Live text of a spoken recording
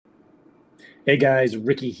Hey guys,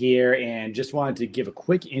 Ricky here, and just wanted to give a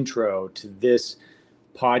quick intro to this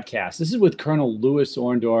podcast. This is with Colonel Louis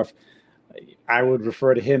Orndorff. I would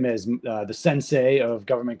refer to him as the sensei of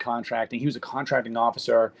government contracting. He was a contracting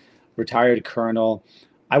officer, retired colonel.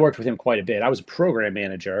 I worked with him quite a bit. I was a program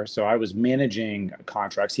manager, so I was managing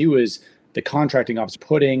contracts. He was the contracting officer,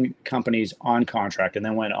 putting companies on contract, and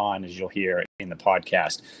then went on, as you'll hear in the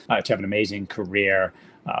podcast, to have an amazing career.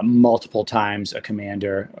 Multiple times a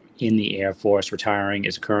commander in the Air Force, retiring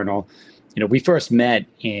as a colonel. We first met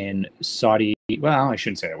in Saudi. Well, I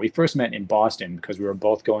shouldn't say that. We first met in Boston because we were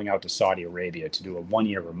both going out to Saudi Arabia to do a 1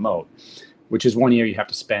 year remote, which is 1 year you have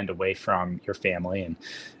to spend away from your family. And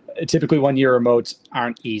typically 1 year remotes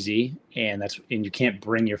aren't easy, and you can't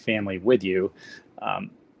bring your family with you.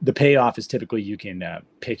 The payoff is typically you can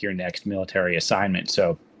pick your next military assignment.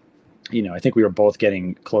 So, I think we were both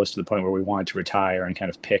getting close to the point where we wanted to retire and kind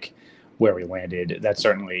of pick where we landed. That's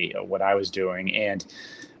certainly what I was doing. And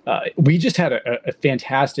we just had a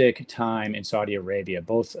fantastic time in Saudi Arabia,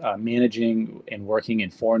 both managing and working in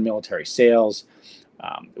foreign military sales.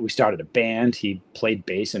 We started a band. He played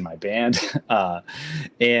bass in my band,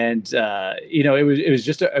 it was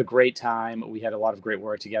just a great time. We had a lot of great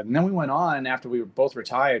work together, and then we went on after we were both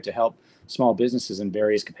retired to help small businesses in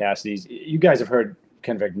various capacities. You guys have heard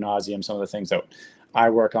kind of ad nauseum some of the things that I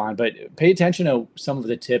work on, but pay attention to some of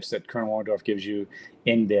the tips that Colonel Orndorff gives you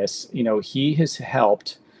in this. He has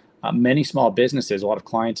helped many small businesses. A lot of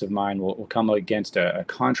clients of mine will come against a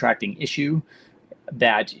contracting issue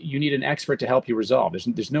that you need an expert to help you resolve.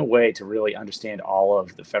 There's no way to really understand all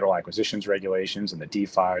of the federal acquisitions regulations and the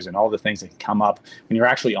DFIRs and all the things that can come up when you're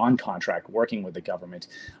actually on contract working with the government.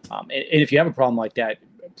 And if you have a problem like that,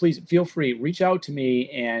 please feel free, reach out to me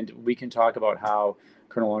and we can talk about how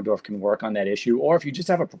Colonel Orndorff can work on that issue. Or if you just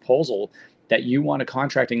have a proposal that you want a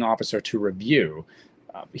contracting officer to review,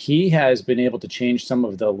 he has been able to change some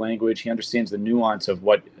of the language. He understands the nuance of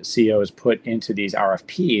what CEOs put into these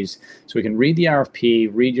RFPs. So we can read the RFP,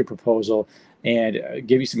 read your proposal, and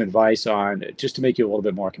give you some advice on just to make you a little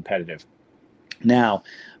bit more competitive. Now,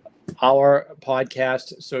 our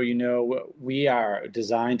podcast, so we are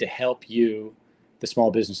designed to help you, the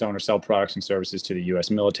small business owner, sell products and services to the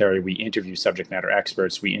U.S. military. We interview subject matter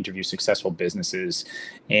experts. We interview successful businesses.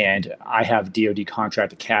 And I have DoD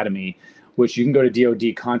Contract Academy, which you can go to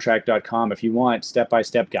dodcontract.com if you want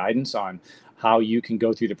step-by-step guidance on how you can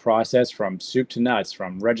go through the process from soup to nuts,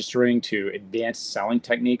 from registering to advanced selling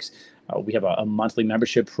techniques. We have a monthly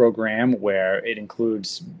membership program where it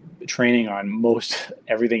includes training on most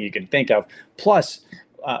everything you can think of, plus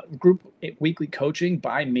group weekly coaching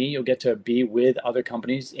by me. You'll get to be with other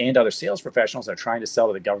companies and other sales professionals that are trying to sell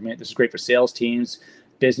to the government. This is great for sales teams,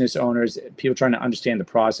 business owners, people trying to understand the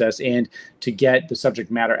process, and to get the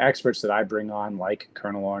subject matter experts that I bring on, like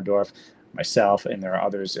Colonel Orndorff, myself, and there are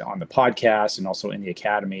others on the podcast and also in the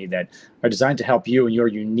academy that are designed to help you in your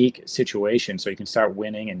unique situation so you can start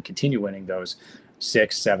winning and continue winning those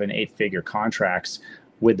 6, 7, 8-figure contracts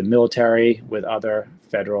with the military, with other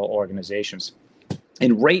federal organizations.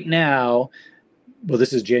 And right now, well,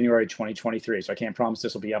 this is January 2023, so I can't promise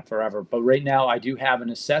this will be up forever, but right now I do have an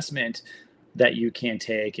assessment that you can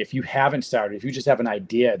take. If you haven't started, if you just have an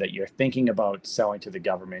idea that you're thinking about selling to the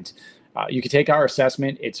government, you can take our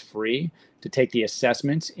assessment. It's free to take the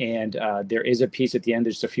assessment, and there is a piece at the end.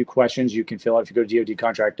 There's a few questions you can fill out. If you go to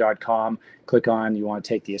dodcontract.com, click on you want to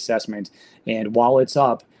take the assessment, and while it's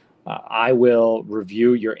up, I will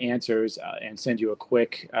review your answers and send you a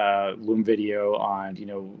quick Loom video on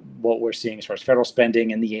what we're seeing as far as federal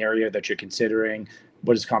spending in the area that you're considering.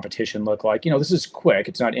 What does competition look like? This is quick.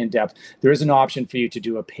 It's not in-depth. There is an option for you to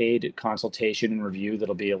do a paid consultation and review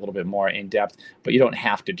that'll be a little bit more in-depth, but you don't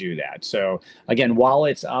have to do that. So again, while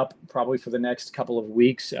it's up, probably for the next couple of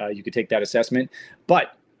weeks, you could take that assessment.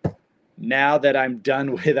 But now that I'm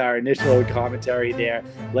done with our initial commentary there,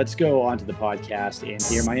 let's go on to the podcast and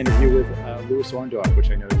hear my interview with Louis Orndorff, which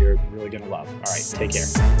I know you're really going to love. All right, take care.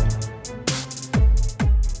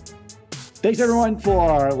 Thanks, everyone,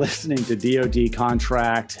 for listening to DoD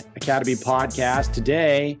Contract Academy podcast.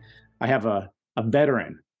 Today, I have a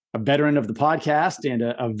veteran of the podcast and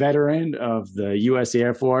a veteran of the U.S.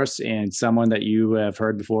 Air Force, and someone that you have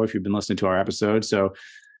heard before if you've been listening to our episode. So,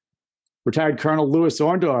 retired Colonel Louis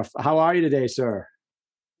Orndorff, how are you today, sir?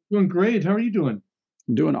 Doing great. How are you doing?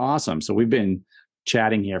 I'm doing awesome. So we've been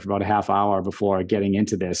chatting here for about a half hour before getting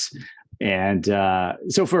into this. And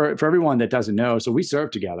so for everyone that doesn't know, so we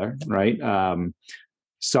served together, right?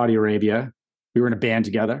 Saudi Arabia. We were in a band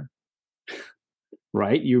together.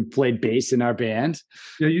 right? You played bass in our band.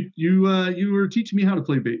 Yeah, you were teaching me how to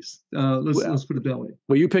play bass. Let's put it that way.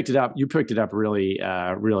 Well, you picked it up. You picked it up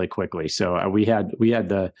really quickly. So we had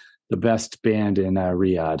the best band in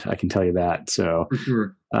Riyadh. I can tell you that. So For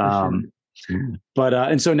sure. But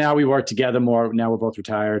and so now we work together more. Now we're both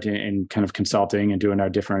retired and kind of consulting and doing our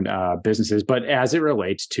different businesses. But as it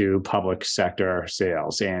relates to public sector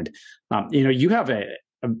sales, and you have a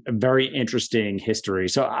very interesting history.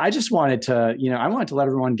 So I just wanted to, I wanted to let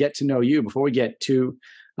everyone get to know you before we get too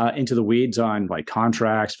into the weeds on like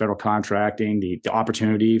contracts, federal contracting, the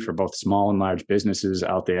opportunity for both small and large businesses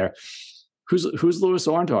out there. Who's Louis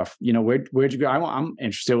Orndorff? Where'd you go? I'm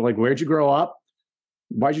interested. Like, where'd you grow up?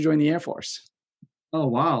 Why'd you join the Air Force? Oh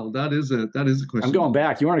wow, that is a question. I'm going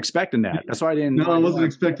back. You weren't expecting that. That's why I didn't. No, I wasn't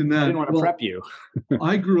expecting that. I didn't want to prep you.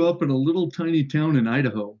 I grew up in a little tiny town in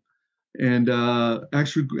Idaho, and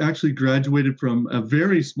actually graduated from a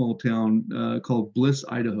very small town called Bliss,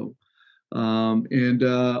 Idaho. And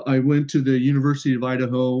I went to the University of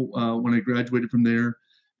Idaho when I graduated from there,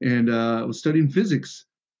 and I was studying physics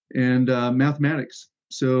and mathematics.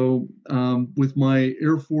 So with my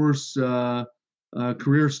Air Force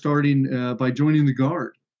career starting by joining the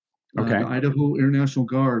Guard, okay. the Idaho Air National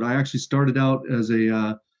Guard. I actually started out as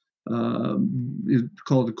a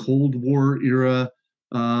called the Cold War era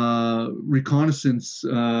reconnaissance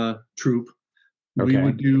troop. Okay. We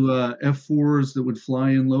would do F-4s that would fly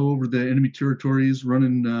in low over the enemy territories,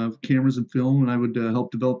 running cameras and film, and I would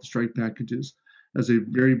help develop the strike packages as a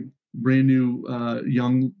very brand new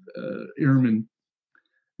young airman.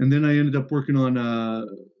 And then I ended up working on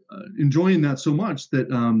enjoying that so much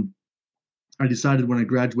that I decided when I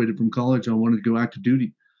graduated from college I wanted to go active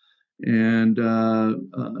duty, and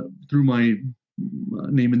threw my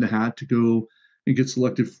name in the hat to go and get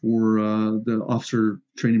selected for the officer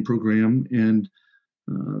training program. And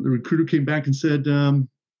the recruiter came back and said,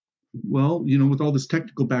 well, with all this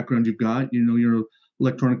technical background you've got, your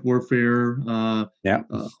electronic warfare,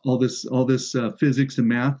 all this physics and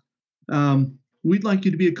math, we'd like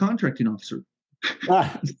you to be a contracting officer.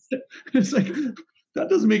 It's like, that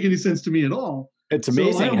doesn't make any sense to me at all. It's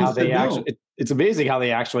amazing how they it's amazing how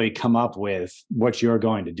they actually come up with what you're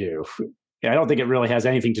going to do. I don't think it really has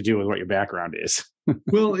anything to do with what your background is.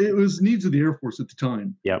 Well, it was needs of the Air Force at the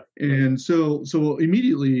time. Yep. And so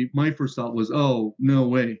immediately my first thought was, oh, no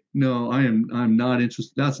way. No, I'm not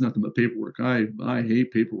interested. That's nothing but paperwork. I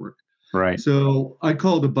hate paperwork. Right. So I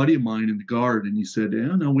called a buddy of mine in the Guard, and he said,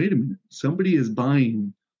 no, wait a minute. Somebody is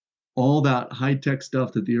buying all that high-tech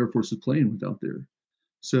stuff that the Air Force is playing with out there.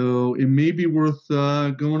 So it may be worth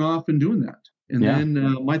going off and doing that. And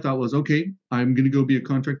then my thought was, okay, I'm going to go be a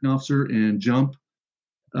contracting officer and jump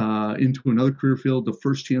into another career field the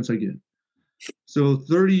first chance I get. So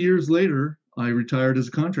 30 years later, I retired as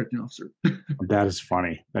a contracting officer. That is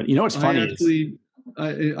funny. What's funny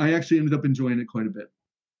I actually ended up enjoying it quite a bit.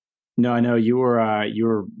 No, I know you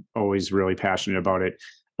were always really passionate about it.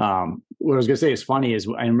 What I was going to say is funny is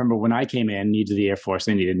I remember when I came in, needed the Air Force,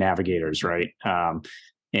 they needed navigators, right?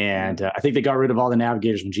 And I think they got rid of all the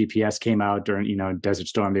navigators when GPS came out during, Desert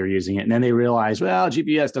Storm, they were using it. And then they realized, well,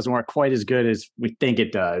 GPS doesn't work quite as good as we think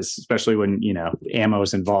it does, especially when, ammo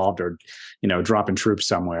is involved or, dropping troops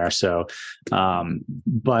somewhere. So,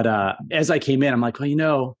 but as I came in, I'm like,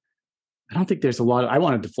 well, I don't think there's a lot I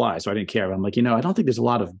wanted to fly, so I didn't care. But I'm like, I don't think there's a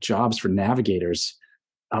lot of jobs for navigators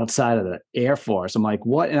outside of the Air Force. I'm like,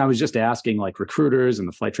 what? And I was just asking like recruiters and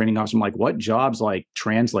the flight training officer, I'm like, what jobs like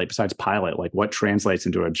translate besides pilot? Like what translates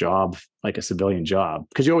into a job, like a civilian job?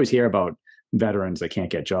 Because you always hear about veterans that can't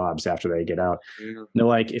get jobs after they get out. Yeah. They're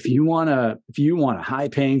like, if you want a high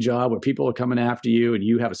paying job where people are coming after you and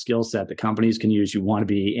you have a skill set that companies can use, you want to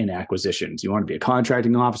be in acquisitions. You want to be a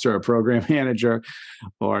contracting officer, a program manager,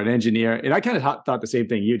 or an engineer. And I kind of thought the same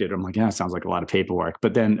thing you did. I'm like, it sounds like a lot of paperwork.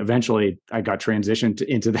 But then eventually I got transitioned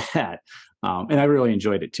into that. And I really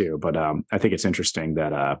enjoyed it too. But I think it's interesting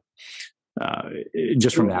that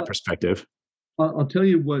just from that perspective. I'll tell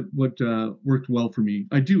you what worked well for me.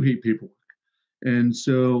 I do hate paperwork. And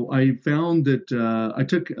so I found that I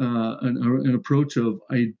took an approach of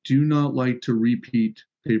I do not like to repeat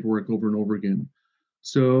paperwork over and over again.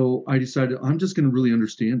 So I decided I'm just going to really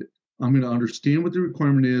understand it. I'm going to understand what the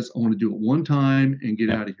requirement is. I want to do it one time and get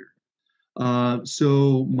out of here.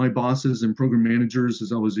 So my bosses and program managers,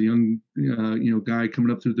 as I was a young guy coming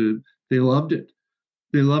up through they loved it.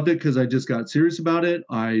 They loved it because I just got serious about it.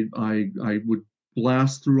 I would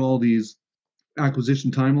blast through all these acquisition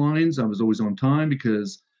timelines. I was always on time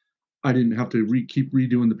because I didn't have to keep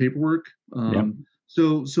redoing the paperwork.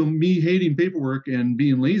 So me hating paperwork and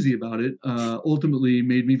being lazy about it ultimately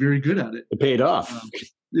made me very good at it. It paid off.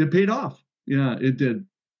 It paid off. Yeah, it did.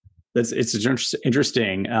 It's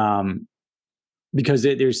interesting. Because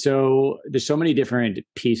there's so many different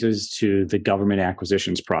pieces to the government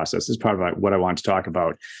acquisitions process. This is part of what I want to talk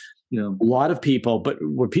about. Yeah. A lot of people, but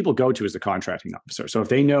what people go to is the contracting officer. So if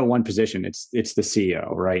they know one position, it's the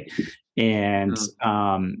CEO, right? And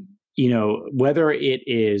whether it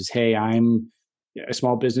is, hey, I'm a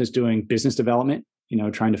small business doing business development,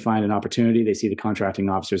 trying to find an opportunity, they see the contracting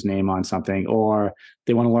officer's name on something, or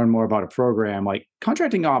they want to learn more about a program. Like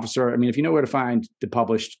contracting officer, I mean, if you know where to find the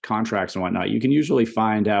published contracts and whatnot, you can usually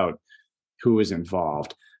find out who is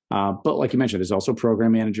involved. But like you mentioned, there's also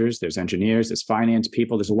program managers, there's engineers, there's finance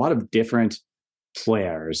people. There's a lot of different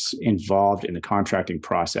players involved in the contracting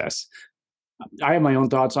process. I have my own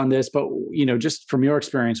thoughts on this, but just from your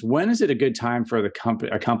experience, when is it a good time for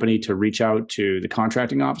a company to reach out to the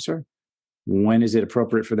contracting officer? When is it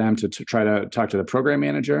appropriate for them to try to talk to the program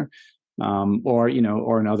manager, or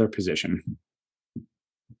another position?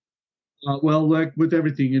 Well, like with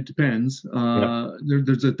everything, it depends. Yep.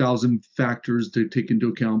 There's 1,000 factors to take into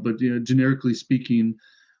account, but generically speaking,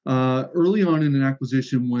 early on in an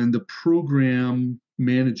acquisition, when the program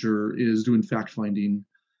manager is doing fact finding,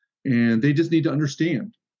 and they just need to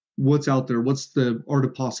understand what's out there, what's the art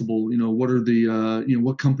of possible, what are the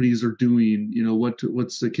what companies are doing,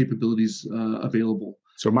 what's the capabilities available.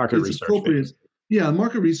 So market It's research. appropriate. Yeah,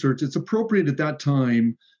 market research. It's appropriate at that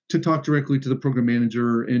time to talk directly to the program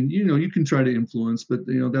manager, and you can try to influence, but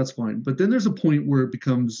that's fine. But then there's a point where it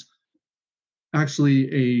becomes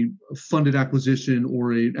actually a funded acquisition,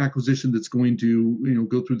 or an acquisition that's going to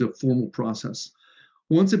go through the formal process.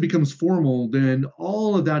 Once it becomes formal, then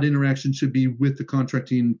all of that interaction should be with the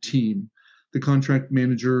contracting team, the contract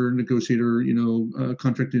manager, negotiator,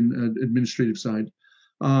 contracting administrative side,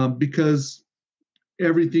 because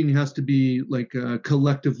everything has to be like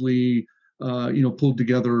collectively pulled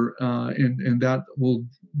together, and that will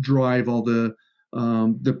drive all the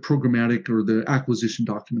programmatic or the acquisition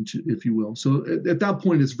document, if you will. So at that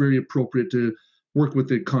point, it's very appropriate to work with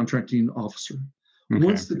the contracting officer. Okay.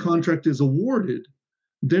 Once the contract is awarded,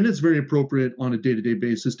 then it's very appropriate on a day-to-day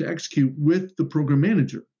basis to execute with the program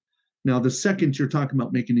manager. Now, the second you're talking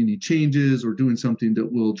about making any changes or doing something that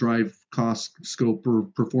will drive cost, scope, or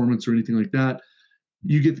performance or anything like that,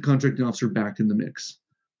 you get the contracting officer back in the mix.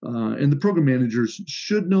 And the program managers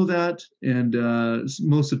should know that. And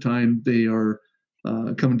most of the time, they are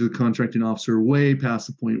coming to the contracting officer way past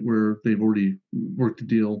the point where they've already worked the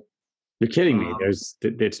deal. You're kidding me.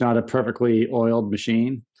 It's not a perfectly oiled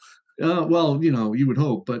machine. Well, you would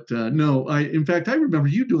hope, but no. In fact, I remember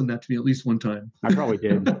you doing that to me at least one time. I probably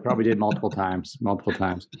did multiple times.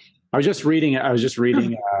 I was just reading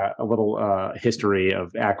a little history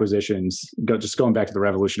of acquisitions, just going back to the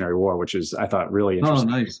Revolutionary War, which is, I thought, really interesting.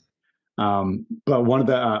 Oh, nice. But one of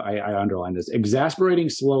the I underlined this: exasperating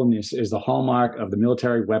slowness is the hallmark of the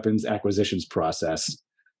military weapons acquisitions process,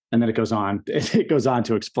 and then it goes on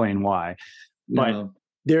to explain why.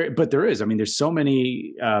 But there is, I mean, there's so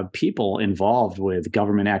many people involved with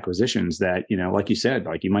government acquisitions that, like you said,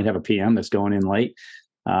 like you might have a PM that's going in late.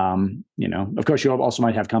 Of course, you also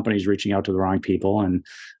might have companies reaching out to the wrong people and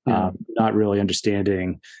not really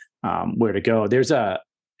understanding where to go. Have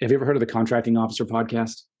you ever heard of the Contracting Officer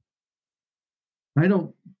podcast? I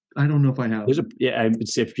don't know if I have.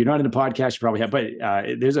 If you're not in a podcast, you probably have. But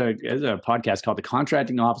there's a podcast called the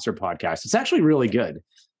Contracting Officer Podcast. It's actually really good.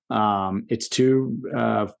 It's two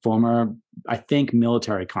former, I think,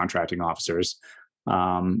 military contracting officers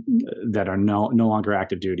that are no longer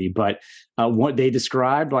active duty. But what they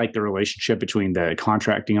described, like the relationship between the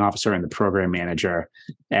contracting officer and the program manager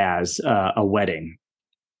as a wedding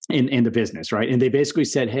in the business, right? And they basically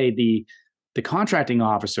said, hey, the contracting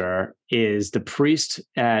officer is the priest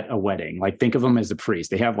at a wedding. Like, think of them as the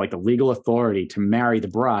priest. They have like the legal authority to marry the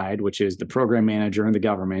bride, which is the program manager and the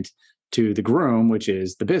government, to the groom, which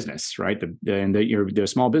is the business, right? The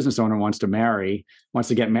small business owner wants to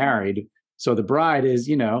get married. So the bride is,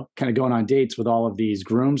 kind of going on dates with all of these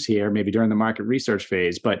grooms here, maybe during the market research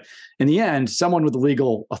phase. But in the end, someone with the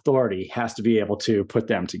legal authority has to be able to put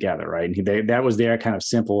them together, right? And that was their kind of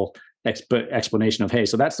simple explanation of, hey,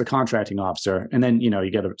 so that's the contracting officer. And then,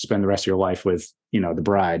 you got to spend the rest of your life with, the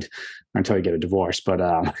bride until you get a divorce. But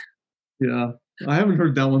yeah, I haven't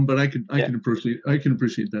heard that one, but I can appreciate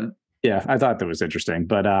that. Yeah, I thought that was interesting,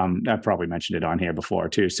 but I've probably mentioned it on here before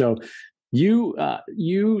too. So you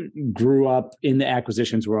grew up in the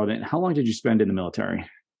acquisitions world, and how long did you spend in the military?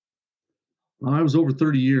 I was over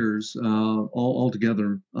 30 years all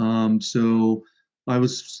together. So I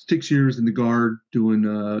was 6 years in the Guard doing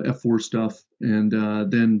F4 stuff, and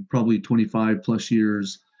then probably 25 plus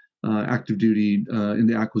years active duty in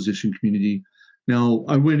the acquisition community. Now,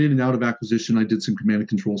 I went in and out of acquisition. I did some command and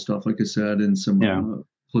control stuff, like I said, and some Yeah.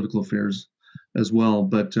 political affairs as well.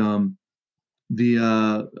 But I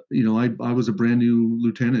was a brand new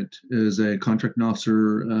lieutenant as a contracting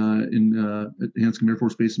officer at Hanscom Air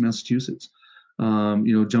Force Base in Massachusetts.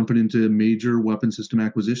 Jumping into major weapon system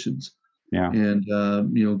acquisitions. Yeah. And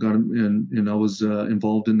and I was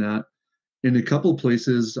involved in that. In a couple of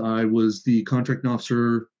places, I was the contracting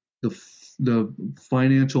officer, the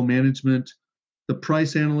financial management, the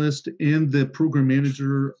price analyst, and the program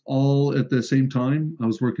manager all at the same time. I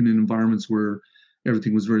was working in environments where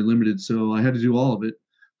everything was very limited, so I had to do all of it.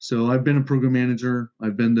 So I've been a program manager,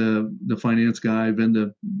 I've been the finance guy, I've been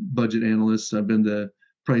the budget analyst, I've been the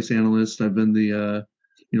price analyst, I've been the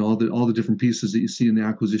all the different pieces that you see in the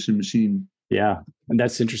acquisition machine. Yeah, and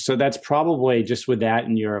that's interesting. So that's probably just with that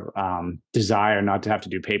and your desire not to have to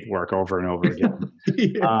do paperwork over and over again.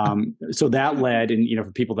 Yeah. So that led, and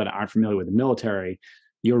for people that aren't familiar with the military,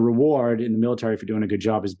 your reward in the military for doing a good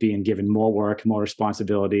job is being given more work, more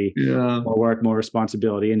responsibility, Yeah. more work, more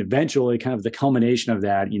responsibility, and eventually, kind of the culmination of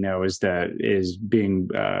that, is being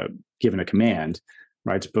given a command,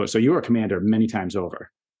 right? So you were a commander many times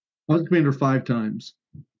over. I was commander 5 times.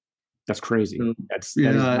 That's crazy. So,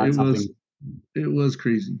 it was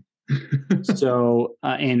crazy. So,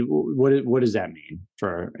 and what does that mean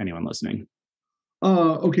for anyone listening?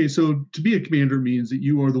 Okay, so to be a commander means that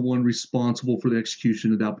you are the one responsible for the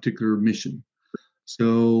execution of that particular mission.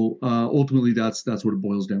 So ultimately, that's what it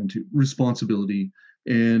boils down to: responsibility.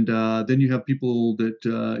 And then you have people that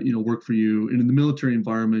work for you. And in the military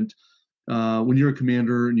environment, when you're a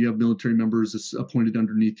commander and you have military members appointed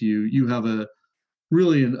underneath you, you have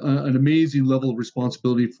really an amazing level of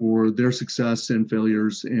responsibility for their success and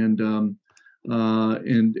failures, and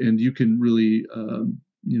you can really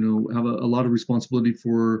have a lot of responsibility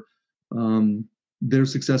for their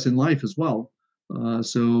success in life as well.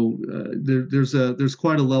 There's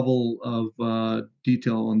quite a level of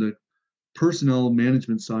detail on the personnel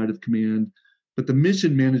management side of command, but the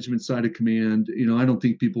mission management side of command, I don't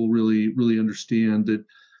think people really understand that.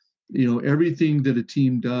 Everything that a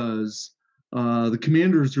team does, the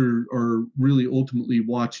commanders are really ultimately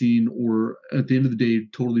watching, or at the end of the day,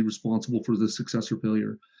 totally responsible for the success or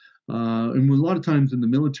failure. And a lot of times in the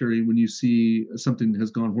military, when you see something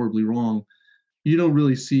has gone horribly wrong, you don't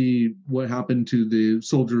really see what happened to the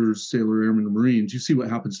soldiers, sailor, airmen, or Marines. You see what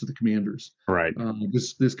happens to the commanders. Right.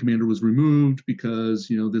 This commander was removed because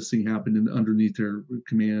this thing happened underneath their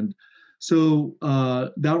command. So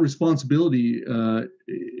that responsibility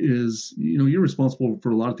is, you're responsible for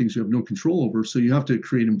a lot of things you have no control over. So you have to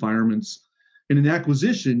create environments. And in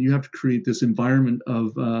acquisition, you have to create this environment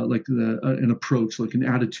of an approach, like an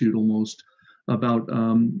attitude almost, about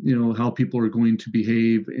how people are going to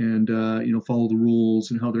behave and follow the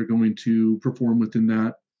rules, and how they're going to perform within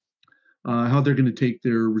that, how they're going to take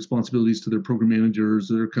their responsibilities to their program managers,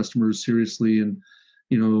 their customers seriously, and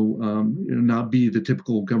not be the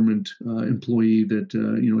typical government employee that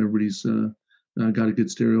everybody's got a good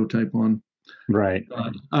stereotype on. Right.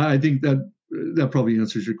 I think that probably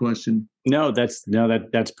answers your question. No, that's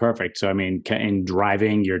perfect. So I mean, in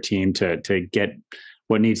driving your team to get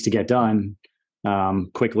what needs to get done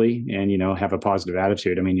quickly, and have a positive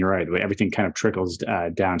attitude. I mean, you're right. Everything kind of trickles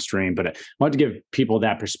downstream. But I want to give people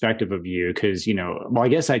that perspective of you, because I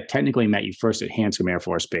guess I technically met you first at Hanscom Air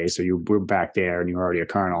Force Base, so you were back there and you were already a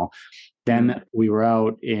colonel. Then we were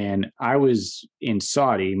I was in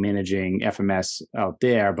Saudi managing FMS out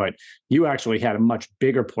there, but you actually had a much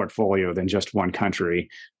bigger portfolio than just one country.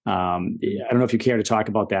 I don't know if you care to talk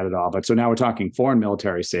about that at all, but so now we're talking foreign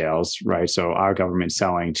military sales, right? So our government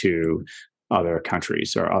selling to other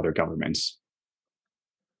countries or other governments.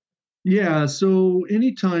 Yeah, so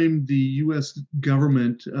anytime the U.S.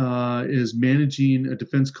 government is managing a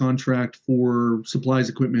defense contract for supplies,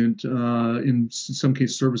 equipment, in some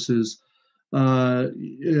case services,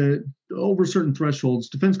 over certain thresholds,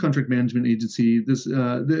 Defense Contract Management Agency,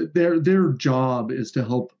 their job is to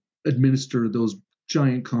help administer those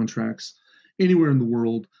giant contracts anywhere in the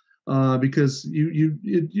world, because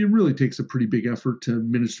it really takes a pretty big effort to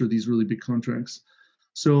administer these really big contracts.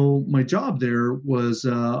 So my job there was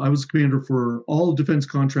I was commander for all defense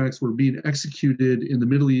contracts were being executed in the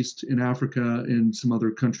Middle East, in Africa, and some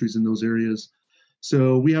other countries in those areas.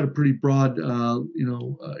 So we had a pretty broad,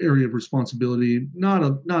 area of responsibility.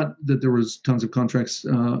 Not that there was tons of contracts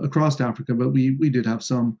across Africa, but we did have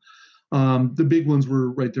some. The big ones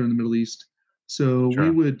were right there in the Middle East. So Sure.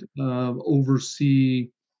 We would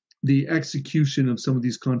oversee the execution of some of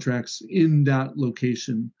these contracts in that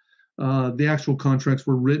location. The actual contracts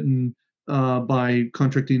were written by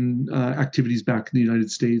contracting activities back in the United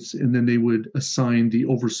States, and then they would assign the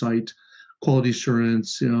oversight, quality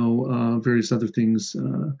assurance, various other things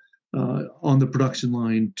on the production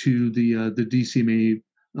line to the DCMA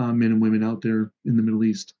men and women out there in the Middle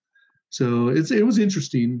East. So it was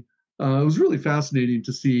interesting. It was really fascinating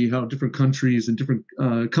to see how different countries and different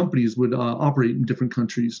companies would operate in different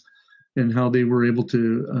countries, and how they were able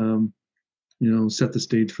to, set the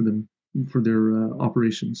stage for them for their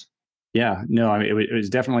operations. Yeah, no, I mean, it was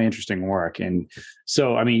definitely interesting work. And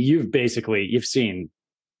so, I mean, you've seen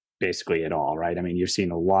basically it all, right? I mean, you've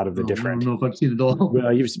seen a lot of the different. I don't know if I've seen it all.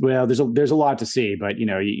 Well, there's a lot to see, but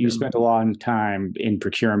you spent a long time in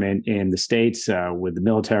procurement in the States with the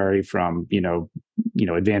military, from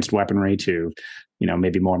advanced weaponry to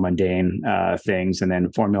maybe more mundane things, and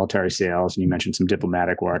then foreign military sales, and you mentioned some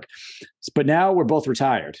diplomatic work. But now we're both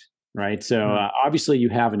retired, right? So obviously you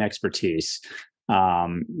have an expertise.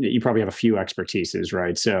 You probably have a few expertises,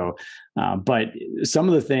 right? So, but some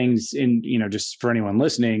of the things just for anyone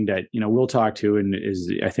listening that, we'll talk to, and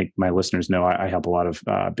I think my listeners know, I help a lot of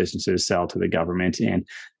businesses sell to the government, and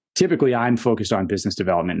typically I'm focused on business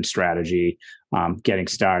development and strategy, getting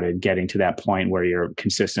started, getting to that point where you're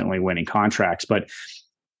consistently winning contracts. But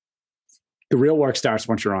the real work starts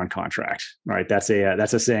once you're on contract, right? That's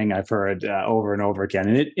a saying I've heard over and over again,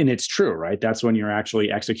 and it's true, right? That's when you're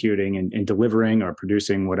actually executing and delivering or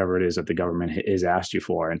producing whatever it is that the government is asked you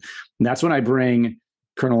for, and that's when I bring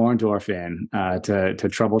Colonel Orndorff in to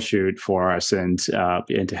troubleshoot for us and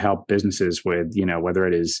to help businesses with whether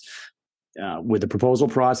it is with the proposal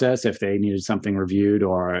process, if they needed something reviewed,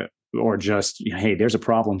 or just hey, there's a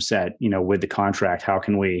problem set with the contract. How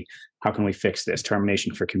can we fix this?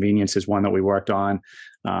 Termination for convenience is one that we worked on.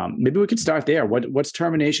 Maybe we could start there. What's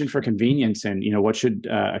termination for convenience, and what should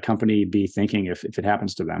a company be thinking if it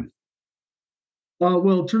happens to them?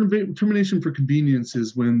 Well, termination for convenience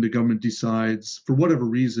is when the government decides, for whatever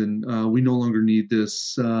reason, we no longer need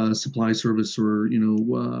this supply service, or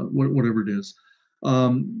whatever it is.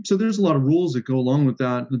 So there's a lot of rules that go along with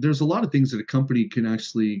that. There's a lot of things that a company can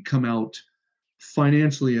actually come out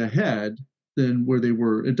financially ahead than where they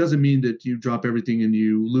were. It doesn't mean that you drop everything and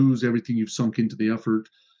you lose everything you've sunk into the effort.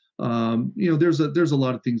 There's a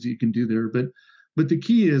lot of things that you can do there, but the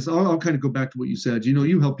key is, I'll kind of go back to what you said.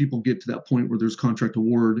 You help people get to that point where there's contract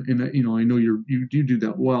award, and I know you do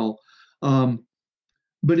that well.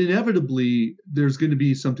 But inevitably, there's going to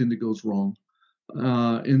be something that goes wrong.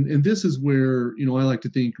 And this is where, I like to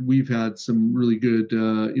think we've had some really good,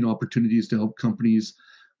 opportunities to help companies.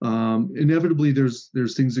 Inevitably,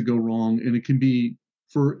 there's things that go wrong, and it can be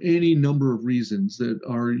for any number of reasons that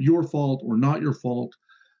are your fault or not your fault.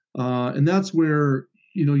 And that's where,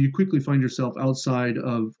 you quickly find yourself outside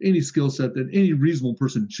of any skill set that any reasonable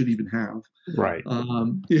person should even have. Right.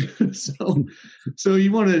 So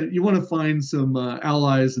you want to find some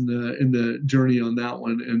allies in the journey on that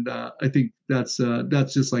one, and I think that's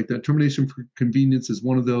just like that. Termination for convenience is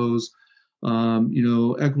one of those.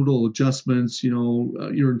 Equitable adjustments.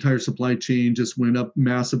 Your entire supply chain just went up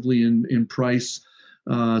massively in price.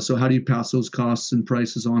 So how do you pass those costs and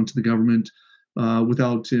prices on to the government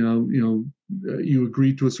without you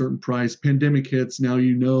agree to a certain price? Pandemic hits, now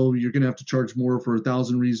you're going to have to charge more for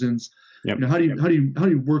 1,000 reasons. Yep. How do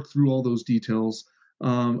you work through all those details?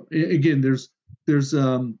 Again, there's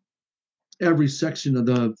every section of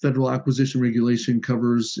the federal acquisition regulation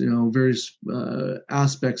covers various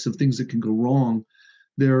aspects of things that can go wrong.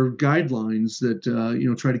 There are guidelines that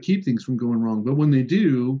try to keep things from going wrong, but when they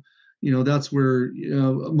do, that's where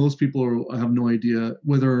most people have no idea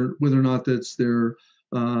whether or not that's their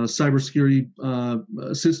cybersecurity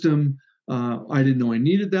system. I didn't know I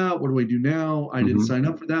needed that. What do I do now? I didn't sign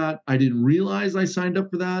up for that. I didn't realize I signed up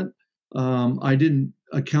for that. I didn't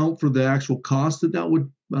account for the actual cost that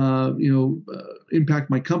would impact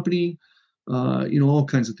my company. All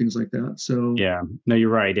kinds of things like that. So yeah, no, you're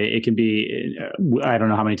right. It can be. I don't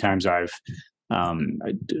know how many times I've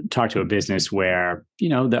talked to a business where the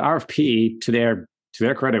RFP, to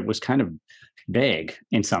their credit, was kind of vague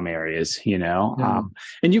in some areas.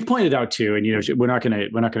 And you've pointed out too, and we're not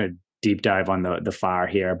gonna deep dive on the fire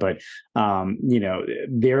here, but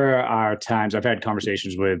there are times I've had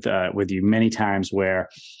conversations with you many times where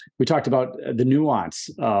we talked about the nuance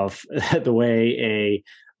of the way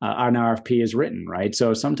an RFP is written, right?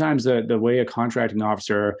 So sometimes the way a contracting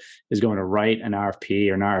officer is going to write an RFP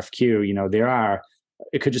or an RFQ,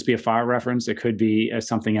 it could just be a fire reference. It could be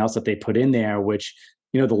something else that they put in there, which,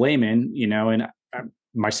 the layman, and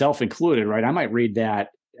myself included, right? I might read that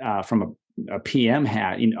from a PM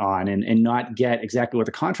hat on and not get exactly what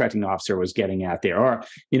the contracting officer was getting at there. Or,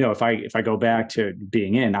 if I go back to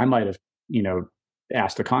being in, I might have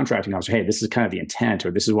ask the contracting officer, hey, this is kind of the intent,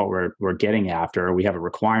 or this is what we're getting after, or we have a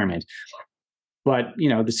requirement. But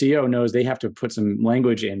the CEO knows they have to put some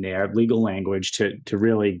language in there, legal language, to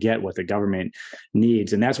really get what the government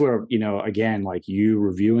needs. And that's where, again, like you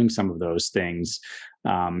reviewing some of those things,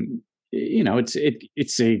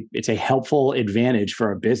 it's a helpful advantage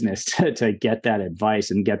for a business to get that advice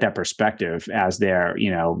and get that perspective as they're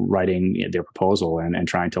writing their proposal and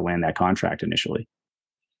trying to land that contract initially.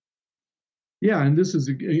 Yeah, and this is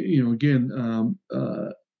again,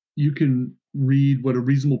 you can read what a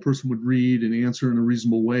reasonable person would read and answer in a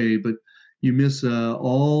reasonable way, but you miss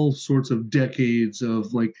all sorts of decades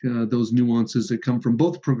of those nuances that come from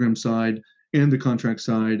both the program side and the contract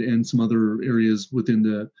side and some other areas within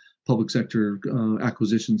the public sector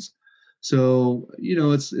acquisitions. So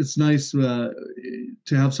it's nice to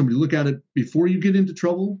have somebody look at it before you get into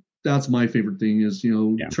trouble. That's my favorite thing is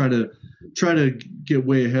try to get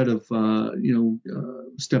way ahead of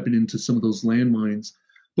stepping into some of those landmines.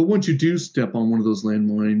 But once you do step on one of those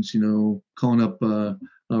landmines, calling up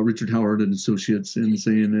Richard Howard and Associates and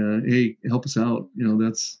saying, "Hey, help us out."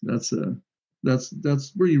 That's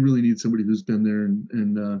where you really need somebody who's been there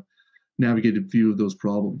and navigated a few of those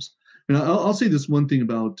problems. And I'll say this one thing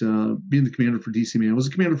about being the commander for DCMA. I was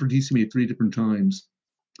a commander for DCMA 3 different times.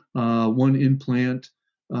 One in plant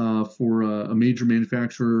for a major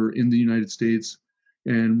manufacturer in the United States,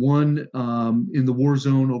 and one in the war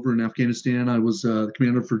zone over in Afghanistan. I was the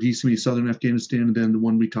commander for DCMA Southern Afghanistan, and then the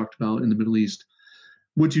one we talked about in the Middle East.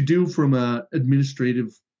 What you do from an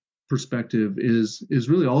administrative perspective is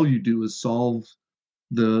really all you do is solve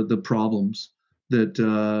the problems that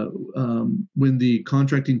when the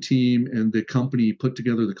contracting team and the company put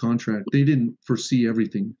together the contract, they didn't foresee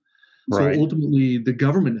everything. Right. So ultimately, the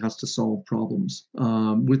government has to solve problems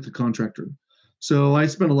with the contractor. So I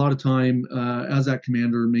spent a lot of time as that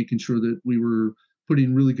commander making sure that we were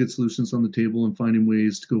putting really good solutions on the table and finding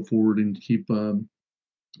ways to go forward and keep,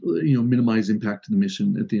 minimize impact to the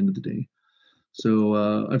mission at the end of the day.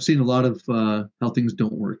 So I've seen a lot of how things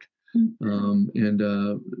don't work, and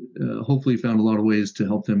hopefully found a lot of ways to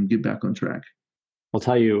help them get back on track. I'll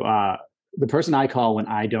tell you, the person I call when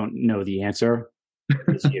I don't know the answer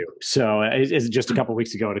is you. So it's just a couple of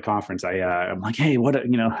weeks ago at a conference, I'm like, hey, we're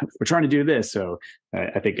trying to do this. So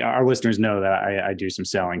I think our listeners know that I do some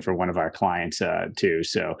selling for one of our clients too.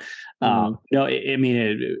 So,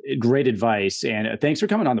 great advice. And thanks for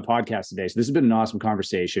coming on the podcast today. So this has been an awesome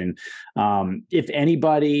conversation. If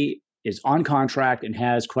anybody is on contract and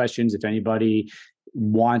has questions, if anybody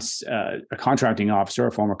wants a contracting officer,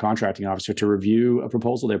 a former contracting officer, to review a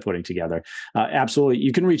proposal they're putting together, absolutely,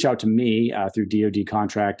 you can reach out to me through DoD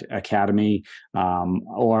Contract Academy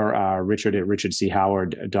or Richard at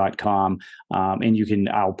richardchoward.com, and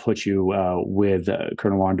I'll put you with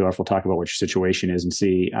Colonel Orndorff. We'll talk about what your situation is and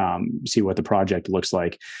see what the project looks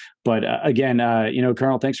like. But again,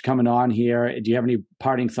 Colonel, thanks for coming on here. Do you have any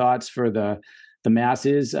parting thoughts for the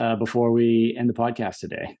masses before we end the podcast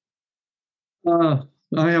today? I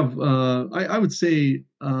would say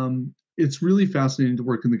it's really fascinating to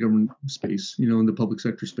work in the government space, in the public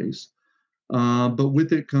sector space. But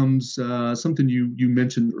with it comes something you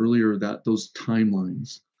mentioned earlier, that those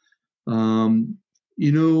timelines.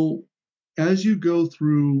 As you go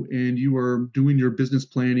through and you are doing your business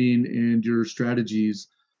planning and your strategies,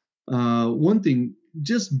 one thing,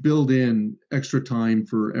 just build in extra time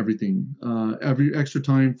for everything, every extra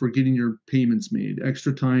time for getting your payments made,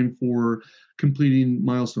 extra time for completing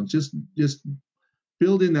milestones. Just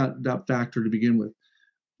build in that factor to begin with.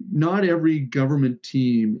 Not every government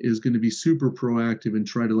team is going to be super proactive and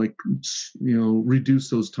try to reduce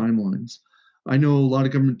those timelines. I know a lot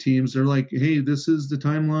of government teams, they're like, hey, this is the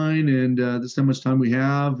timeline, and this is how much time we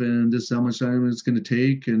have, and this is how much time it's going to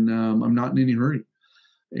take, and I'm not in any hurry.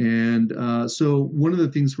 And so one of the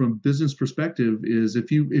things from a business perspective is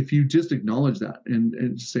if you just acknowledge that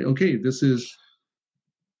and just say, okay, this is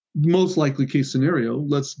most likely case scenario,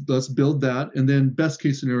 let's build that, and then best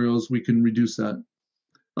case scenarios, we can reduce that.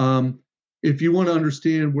 If you want to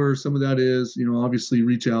understand where some of that is, obviously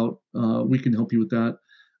reach out. We can help you with that.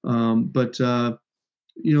 But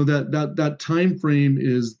that time frame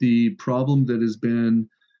is the problem that has been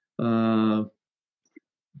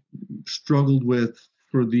struggled with.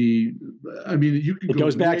 You can it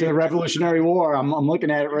goes back to the Revolutionary War. I'm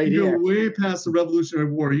looking at it right here. Go way past the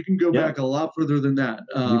Revolutionary War. You can go back a lot further than that.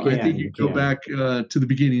 I think you can go back to the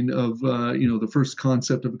beginning of the first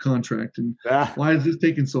concept of a contract and why is this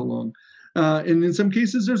taking so long? And in some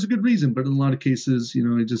cases, there's a good reason, but in a lot of cases, you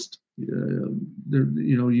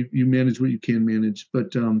manage what you can manage.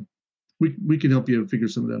 But we can help you figure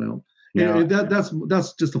some of that out. No.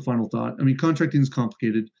 That's just a final thought. I mean, contracting is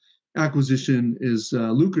complicated. Acquisition is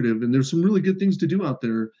lucrative, and there's some really good things to do out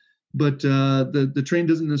there. But the train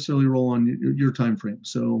doesn't necessarily roll on your time frame.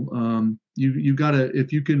 So you gotta,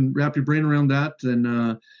 if you can wrap your brain around that,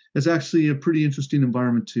 then it's actually a pretty interesting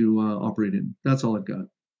environment to operate in. That's all I've got.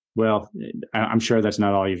 Well, I'm sure that's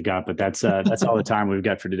not all you've got, but that's all the time we've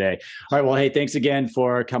got for today. All right. Well, hey, thanks again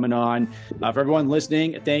for coming on. For everyone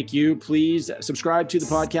listening, thank you. Please subscribe to the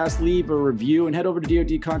podcast, leave a review, and head over to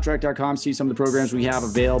dodcontract.com, see some of the programs we have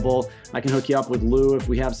available. I can hook you up with Lou if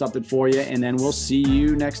we have something for you, and then we'll see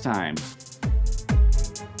you next time.